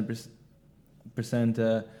 80-90%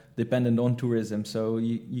 dependent on tourism. So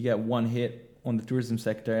you get one hit on the tourism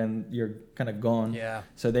sector and you're kind of gone. Yeah.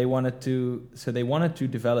 So they wanted to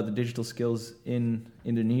develop the digital skills in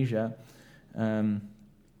Indonesia. I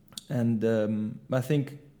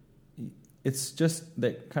think it's just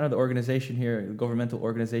that kind of the organization here, the governmental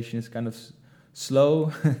organization, is kind of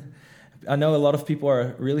slow. I know a lot of people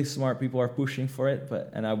are really smart. People are pushing for it,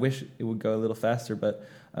 and I wish it would go a little faster. But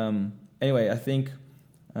anyway, I think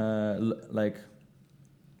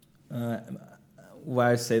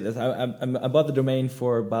why I say this, I bought the domain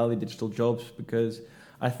for Bali Digital Jobs because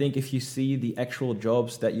I think if you see the actual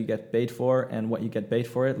jobs that you get paid for and what you get paid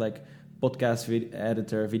for it, like podcast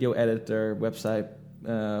editor, video editor, website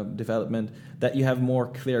development, that you have more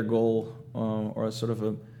clear goal or sort of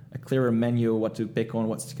a clearer menu what to pick on,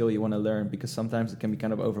 what skill you want to learn, because sometimes it can be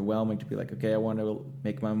kind of overwhelming to be like, okay, I want to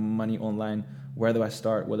make my money online. Where do I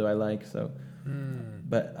start? What do I like? So,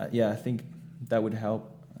 but I think that would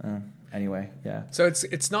help. Anyway, yeah. So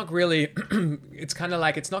it's not really, it's kind of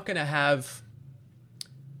like, it's not going to have,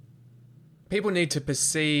 people need to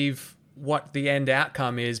perceive what the end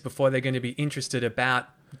outcome is before they're going to be interested about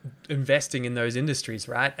investing in those industries,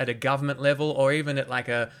 right? At a government level or even at like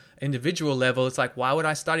a individual level, it's like, why would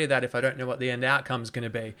I study that if I don't know what the end outcome is going to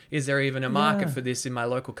be? Is there even a market for this in my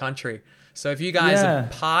local country? So if you guys are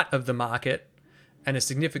part of the market and a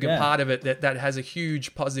significant part of it, that has a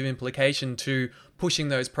huge positive implication to pushing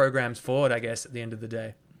those programs forward, I guess, at the end of the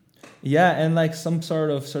day. Yeah, and like some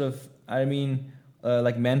sort of I mean,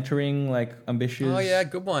 like mentoring, like ambitious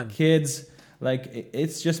good one. Kids, like it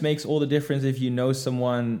just makes all the difference if you know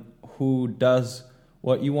someone who does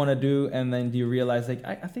what you want to do, and then you realize like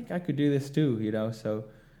I think I could do this too, so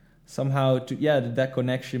somehow that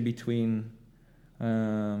connection between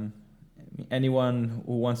anyone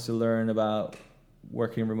who wants to learn about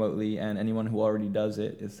working remotely and anyone who already does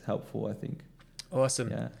it is helpful, I think. Awesome.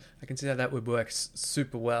 Yeah. I can see how that would work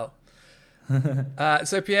super well.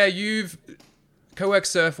 So Pierre, CoWork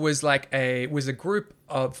Surf was a group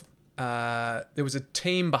of, there was a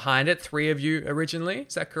team behind it, 3 of you originally.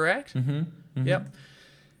 Is that correct? Mm-hmm. Mm-hmm. Yep.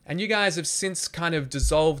 And you guys have since kind of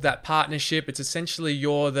dissolved that partnership. It's essentially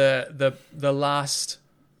you're the last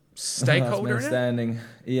stakeholder in it? Standing.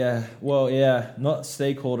 Yeah. Well, yeah, not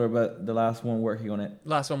stakeholder, but the last one working on it.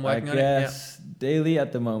 Last one working on it. Yes, daily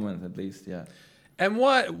at the moment, at least. Yeah. And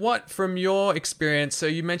what from your experience, so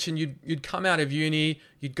you mentioned you'd come out of uni,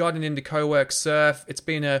 you'd gotten into CoWork Surf. It's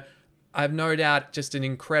been I've no doubt, just an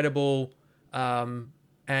incredible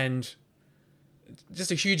and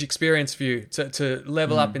just a huge experience for you to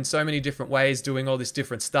level up in so many different ways, doing all this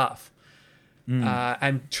different stuff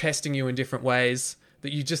and testing you in different ways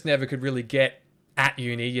that you just never could really get at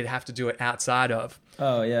uni. You'd have to do it outside of.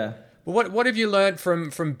 Oh, yeah. But what have you learned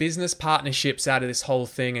from business partnerships out of this whole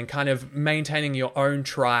thing and kind of maintaining your own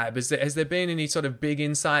tribe? Has there been any sort of big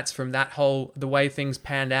insights from the way things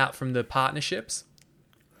panned out from the partnerships?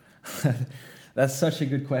 That's such a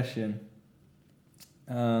good question.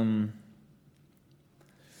 I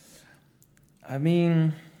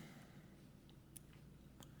mean,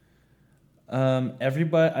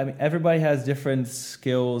 everybody has different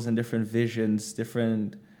skills and different visions.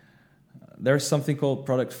 There's something called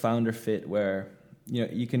product founder fit, where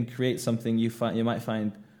you can create something you might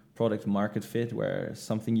find product market fit, where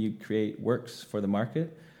something you create works for the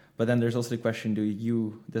market. But then there's also the question: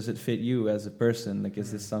 does it fit you as a person? Like,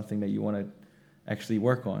 is this something that you want to actually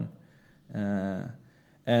work on?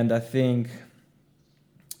 And I think,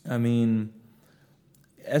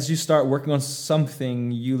 as you start working on something,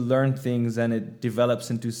 you learn things and it develops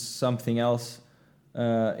into something else.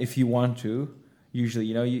 If you want to, usually,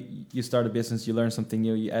 you start a business, you learn something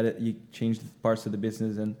new, you edit, you change parts of the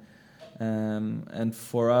business, and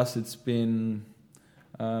for us, it's been,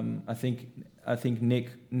 I think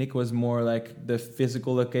Nick was more like the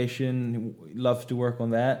physical location, loved to work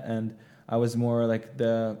on that, and I was more like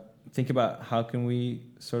think about how can we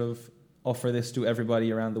sort of offer this to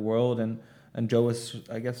everybody around the world, and Joe was,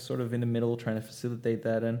 I guess, sort of in the middle trying to facilitate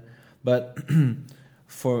that. But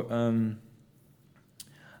for,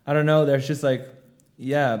 I don't know, there's just like,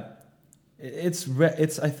 yeah,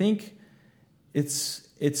 I think it's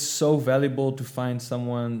so valuable to find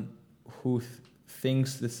someone who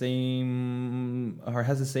thinks the same or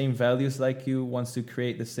has the same values like you, wants to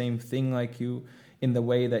create the same thing like you in the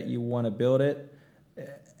way that you want to build it.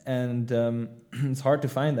 And it's hard to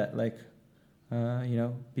find that, like,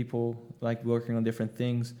 people like working on different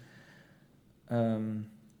things.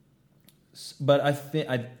 But I think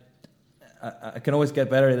I can always get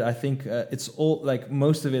better at it. I think it's all, like,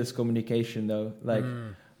 most of it is communication, though. Like,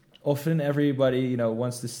 often everybody,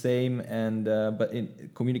 wants the same, and but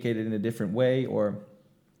communicated in a different way, or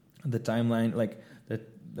the timeline, like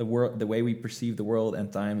the world, the way we perceive the world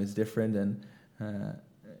and time is different, and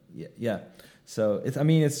yeah. So it's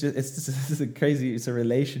just a crazy. It's a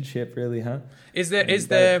relationship, really, huh? Is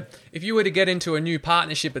there if you were to get into a new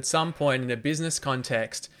partnership at some point in a business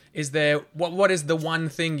context, is there what is the one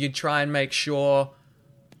thing you'd try and make sure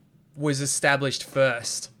was established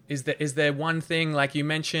first? Is there one thing, like you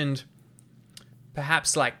mentioned,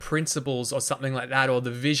 perhaps like principles or something like that, or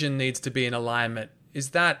the vision needs to be in alignment?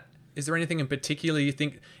 Is there anything in particular you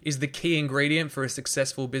think is the key ingredient for a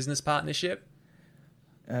successful business partnership?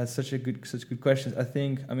 Such good questions. I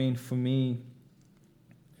think, for me,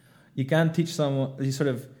 you can't teach someone.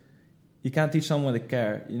 You can't teach someone to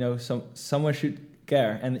care. Someone should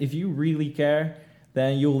care, and if you really care,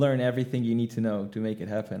 then you'll learn everything you need to know to make it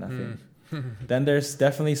happen. I think. Then there's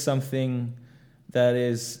definitely something that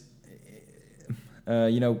is,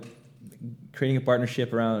 creating a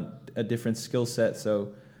partnership around a different skill set.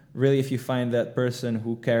 So really, if you find that person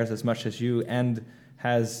who cares as much as you and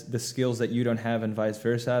has the skills that you don't have, and vice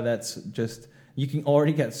versa, that's just, you can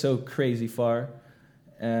already get so crazy far.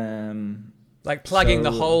 Like plugging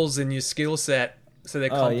the holes in your skill set so they're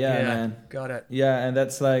man. Got it. Yeah, and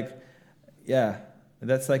that's like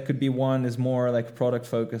could be, one is more like product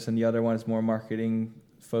focused and the other one is more marketing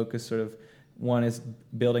focused. Sort of, one is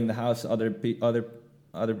building the house, the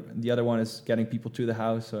other one is getting people to the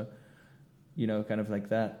house, or kind of like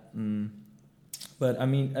that. But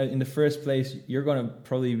in the first place, you're gonna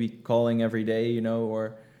probably be calling every day,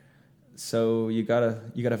 or so you gotta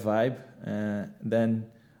vibe. Then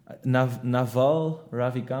Naval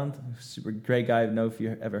Ravikant, super great guy. I don't know if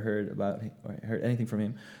you ever heard anything from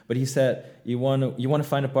him, but he said you want to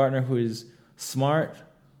find a partner who is smart,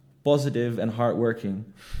 positive, and hardworking.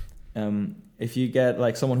 If you get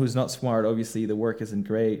like someone who's not smart, obviously the work isn't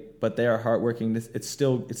great, but they are hardworking. It's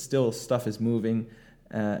still stuff is moving.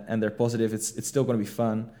 And they're positive, it's still going to be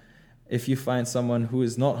fun. If you find someone who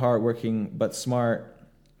is not hardworking but smart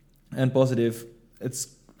and positive,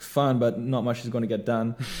 it's fun, but not much is going to get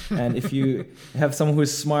done. And if you have someone who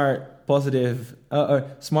is smart, positive, or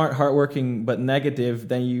smart, hardworking but negative,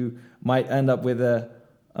 then you might end up with a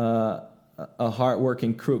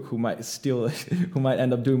hardworking crook who might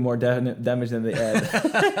end up doing more damage than they add.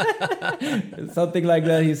 Something like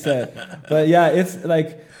that, he said. But yeah, it's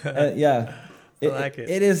like I like it.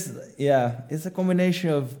 It is, yeah. It's a combination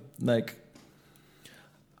of like,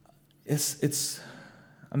 it's.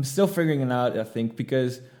 I'm still figuring it out. I think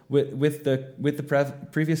because with the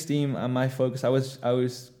previous team, my focus, I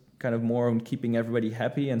was kind of more on keeping everybody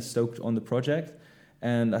happy and stoked on the project,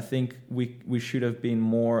 and I think we should have been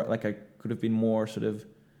more like I could have been more sort of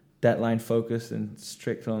deadline focused and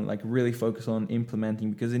strict on like really focus on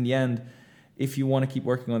implementing, because in the end, if you want to keep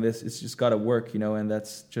working on this, it's just got to work, and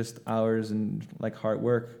that's just hours and like hard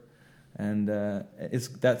work, and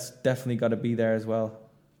that's definitely got to be there as well.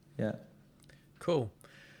 Yeah. Cool.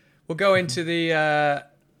 We'll go into the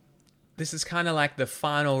this is kind of like the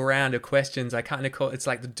final round of questions. I kind of call it's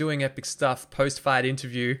like the doing epic stuff post-fight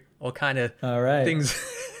interview, or kind of things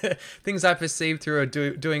things I perceive through a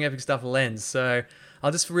doing epic stuff lens. So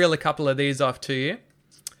I'll just reel a couple of these off to you.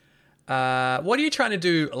 What are you trying to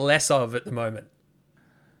do less of at the moment?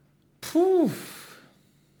 This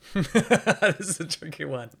is a tricky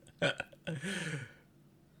one.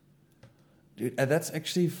 Dude, that's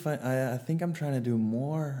actually fun. I think I'm trying to do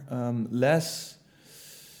more, less.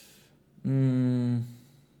 I'm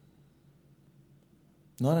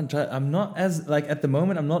not as like at the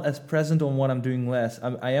moment. I'm not as present on what I'm doing less.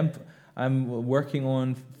 I'm working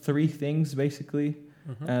on 3 things basically,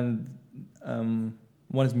 and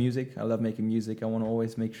one is music. I love making music. I want to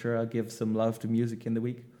always make sure I give some love to music in the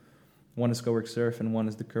week. One is CoWork Surf, and one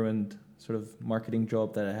is the current sort of marketing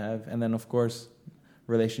job that I have, and then of course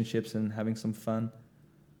relationships and having some fun.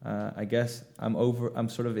 I guess I'm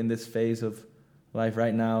sort of in this phase of life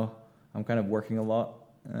right now. I'm kind of working a lot,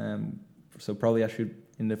 so probably I should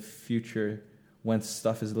in the future, when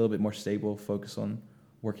stuff is a little bit more stable, focus on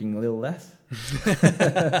working a little less.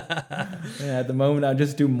 Yeah, at the moment I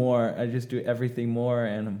just do more. I just do everything more,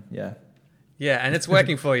 and yeah, and it's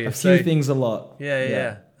working for you. A few things a lot.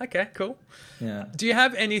 Yeah. Okay, cool. Yeah. Do you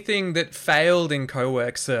have anything that failed in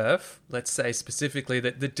CoWork Surf, let's say specifically,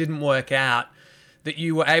 that didn't work out, that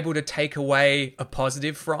you were able to take away a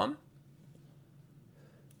positive from?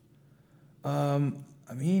 I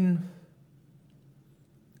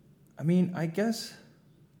guess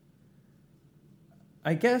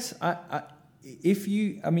if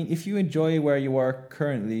you enjoy where you are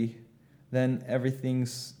currently, then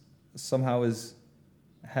everything's somehow has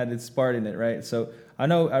had its part in it, right? So I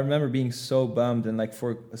remember being so bummed, and like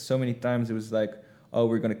for so many times it was like, oh,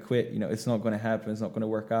 we're gonna quit, it's not gonna happen, it's not gonna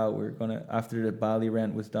work out. After the Bali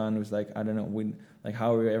rent was done, it was like, I don't know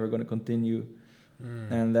how are we ever gonna continue?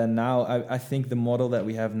 And then now I think the model that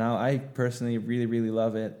we have now, I personally really, really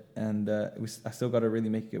love it, and I still got to really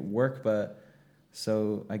make it work. But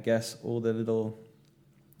so I guess all the little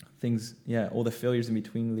things, all the failures in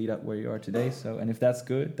between lead up where you are today. So, and if that's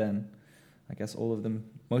good, then I guess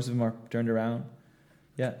most of them are turned around.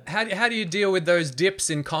 Yeah. How do you deal with those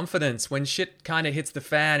dips in confidence when shit kind of hits the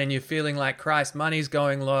fan and you're feeling like, Christ, money's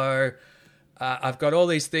going low. I've got all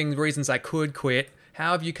these reasons I could quit.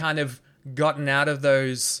 How have you kind of gotten out of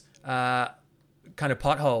those kind of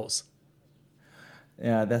potholes?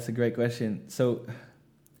 Yeah, that's a great question. So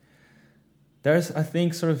there's, I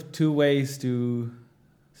think, sort of 2 ways to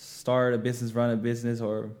start a business, run a business,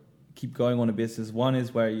 or keep going on a business. One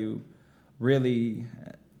is where you really,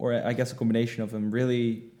 or I guess a combination of them,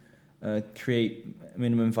 really create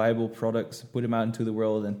minimum viable products, put them out into the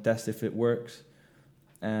world and test if it works.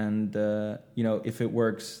 And, if it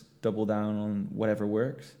works, double down on whatever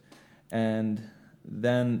works. And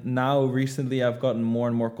then now recently I've gotten more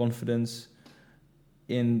and more confidence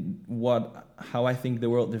in how I think the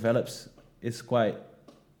world develops is quite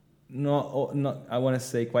not I want to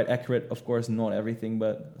say quite accurate, of course, not everything,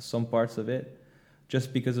 but some parts of it,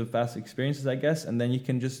 just because of past experiences, I guess. And then you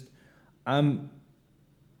can just I'm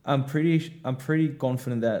pretty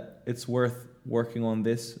confident that it's worth working on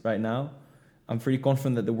this right now. I'm pretty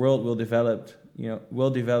confident that the world will develop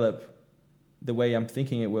the way I'm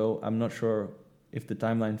thinking it will. I'm not sure if the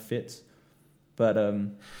timeline fits, but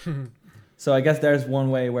so I guess there's one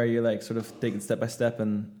way where you like sort of take it step by step,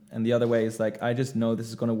 and the other way is like, I just know this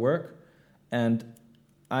is going to work, and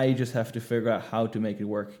I just have to figure out how to make it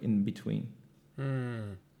work in between.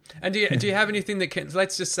 And do you have anything that can,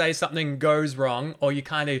 let's just say something goes wrong, or your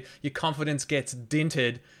confidence gets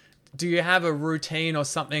dented? Do you have a routine or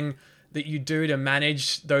something that you do to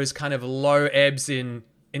manage those kind of low ebbs in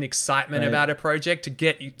excitement about a project, to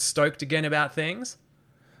get you stoked again about things?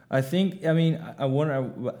 I think, I'm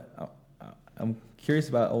curious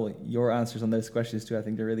about all your answers on those questions too. I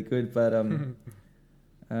think they're really good, but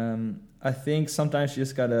I think sometimes you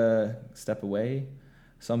just gotta step away.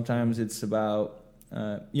 Sometimes it's about,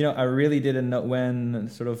 I really didn't know when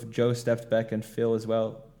sort of Joe stepped back and Phil as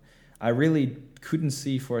well. I really couldn't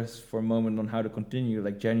see for a moment on how to continue.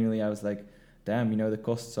 Like genuinely, I was like, damn, the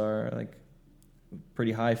costs are like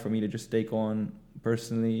pretty high for me to just take on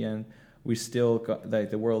personally, and we still got,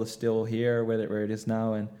 like, the world is still here where it is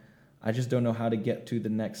now, and I just don't know how to get to the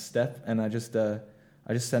next step. And I just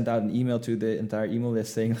sent out an email to the entire email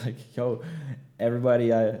list saying like, yo,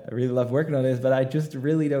 everybody, I really love working on this, but I just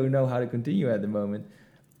really don't know how to continue at the moment.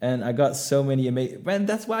 And I got so many amazing, man,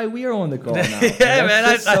 that's why we are on the call now. Yeah, man,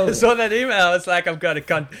 I saw that email. It's like, I've got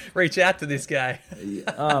to reach out to this guy.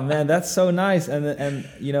 Oh man, that's so nice. And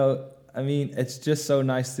I mean, it's just so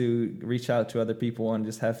nice to reach out to other people and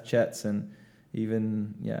just have chats. And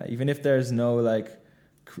even if there's no like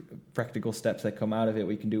practical steps that come out of it,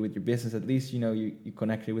 what you can do with your business, at least, you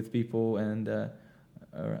connected with people. And I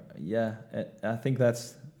think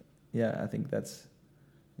that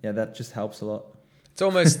just helps a lot. It's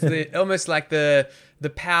almost like the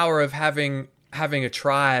power of having a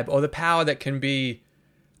tribe, or the power that can be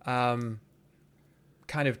kind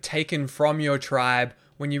of taken from your tribe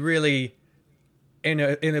when you really in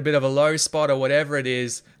a bit of a low spot or whatever it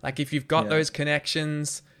is. Like if you've got those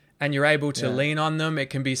connections and you're able to lean on them, it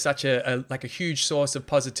can be such a huge source of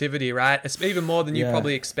positivity, right? It's even more than you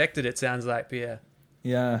probably expected, it sounds like, Pier.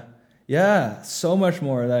 Yeah, so much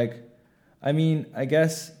more. Like, I mean, I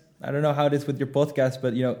guess, I don't know how it is with your podcast,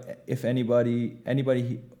 but if anybody,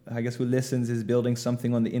 I guess, who listens is building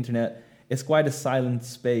something on the internet, it's quite a silent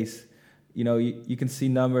space. You can see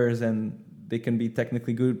numbers and they can be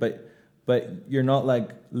technically good, but you're not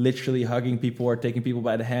like literally hugging people or taking people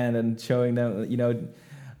by the hand and showing them,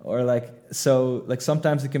 or like, so like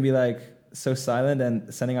sometimes it can be like so silent,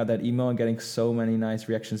 and sending out that email and getting so many nice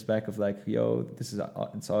reactions back of like, yo,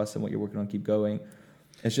 it's awesome what you're working on, keep going.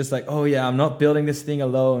 It's just like, oh yeah, I'm not building this thing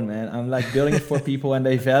alone, man. I'm like building it for people and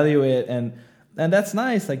they value it. And that's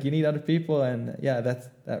nice. Like you need other people. And yeah,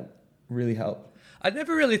 that really helped. I'd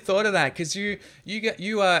never really thought of that, because you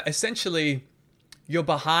are essentially, you're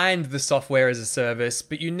behind the software as a service,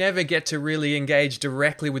 but you never get to really engage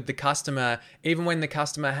directly with the customer. Even when the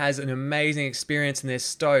customer has an amazing experience and they're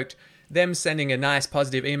stoked, them sending a nice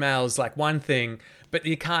positive email is like one thing, but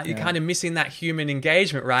you're kind of missing that human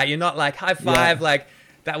engagement, right? You're not like high five, like,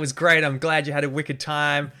 that was great, I'm glad you had a wicked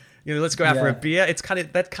time, let's go out for a beer. It's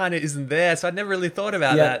that kind of isn't there. So I'd never really thought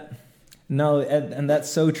about that. No, and that's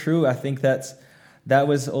so true. I think that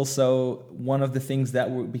was also one of the things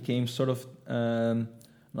that became sort of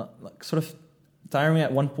tiring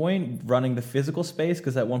at one point, running the physical space,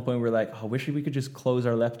 because at one point we're like, oh, I wish we could just close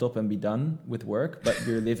our laptop and be done with work, but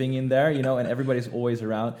you're living in there, and everybody's always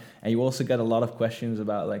around, and you also get a lot of questions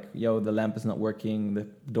about like, yo, the lamp is not working, the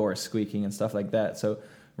door is squeaking and stuff like that. So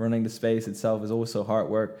running the space itself is also hard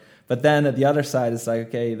work. But then at the other side, it's like,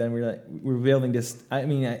 okay, then we're building this, I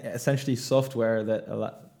mean, essentially software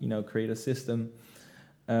that create a system,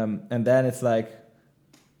 and then it's like,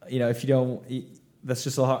 if you don't, that's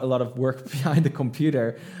just a lot of work behind the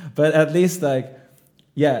computer. But at least like,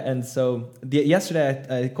 yeah. And so yesterday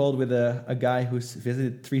I called with a guy who's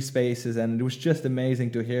visited 3 spaces, and it was just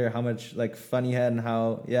amazing to hear how much like fun he had, and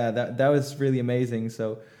how, that was really amazing.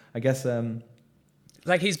 So I guess,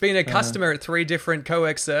 like he's been a customer at 3 different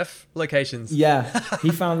CoWork surf locations. Yeah,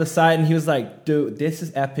 he found the site and he was like, dude, this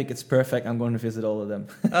is epic. It's perfect. I'm going to visit all of them.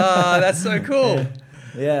 Oh, that's so cool.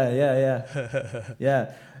 Yeah.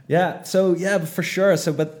 So yeah, but for sure.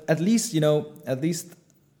 So, but at least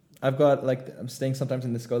I've got like, I'm staying sometimes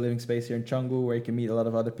in this co-living space here in Canggu where you can meet a lot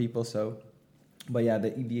of other people. So, but yeah,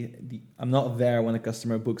 I'm not there when a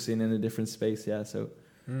customer books in a different space. Yeah. So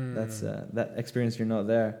that's that experience. You're not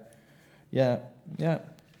there. Yeah.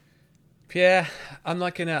 Pier, I'm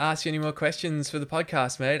not going to ask you any more questions for the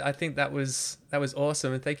podcast, mate. I think that was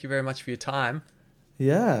awesome, and thank you very much for your time.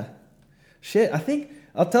 Yeah. Shit, I think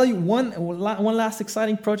I'll tell you one last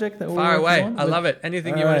exciting project that we're Far away. on. I love it.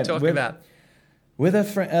 Anything you want to talk about? With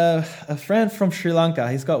a friend from Sri Lanka.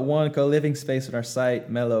 He's got one co-living space on our site,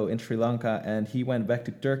 Mellow, in Sri Lanka, and he went back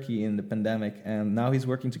to Turkey in the pandemic, and now he's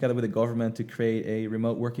working together with the government to create a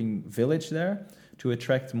remote working village there to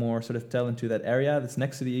attract more sort of talent to that area. That's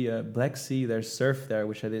next to the Black Sea. There's surf there,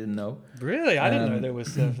 which I didn't know. Really? I didn't know there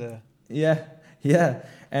was surf there. Yeah.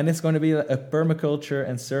 And it's going to be a permaculture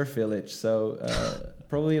and surf village. So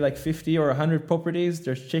probably like 50 or 100 properties.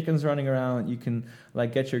 There's chickens running around. You can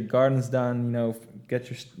like get your gardens done,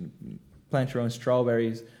 plant your own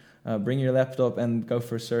strawberries, bring your laptop and go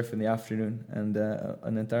for a surf in the afternoon, and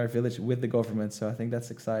an entire village with the government. So I think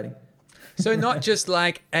that's exciting. So not just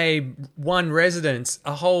like one residence,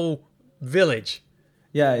 a whole village.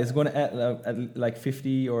 Yeah, it's going to add like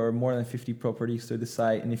 50 or more than 50 properties to the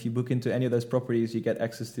site. And if you book into any of those properties, you get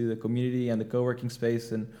access to the community and the co-working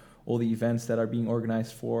space and all the events that are being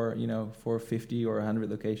organized for, you know, for 50 or 100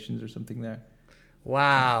 locations or something there.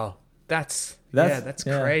 Wow. That's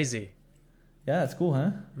crazy. Yeah, it's cool,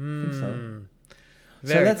 huh? I think so.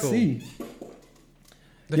 Very so let's cool. see.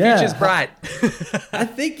 The future's bright. I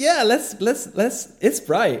think, yeah, let's it's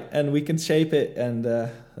bright and we can shape it, and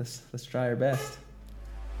let's try our best.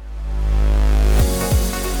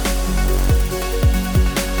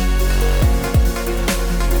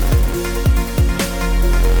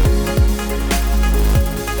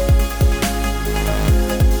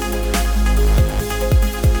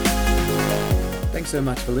 Thanks so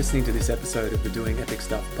much for listening to this episode of the Doing Epic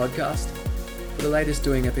Stuff podcast. For the latest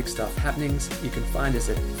Doing Epic Stuff happenings, you can find us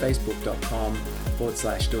at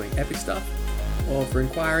facebook.com/Doing Epic Stuff. Or for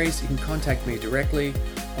inquiries, you can contact me directly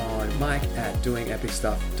on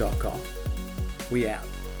mike@doingepicstuff.com. We out.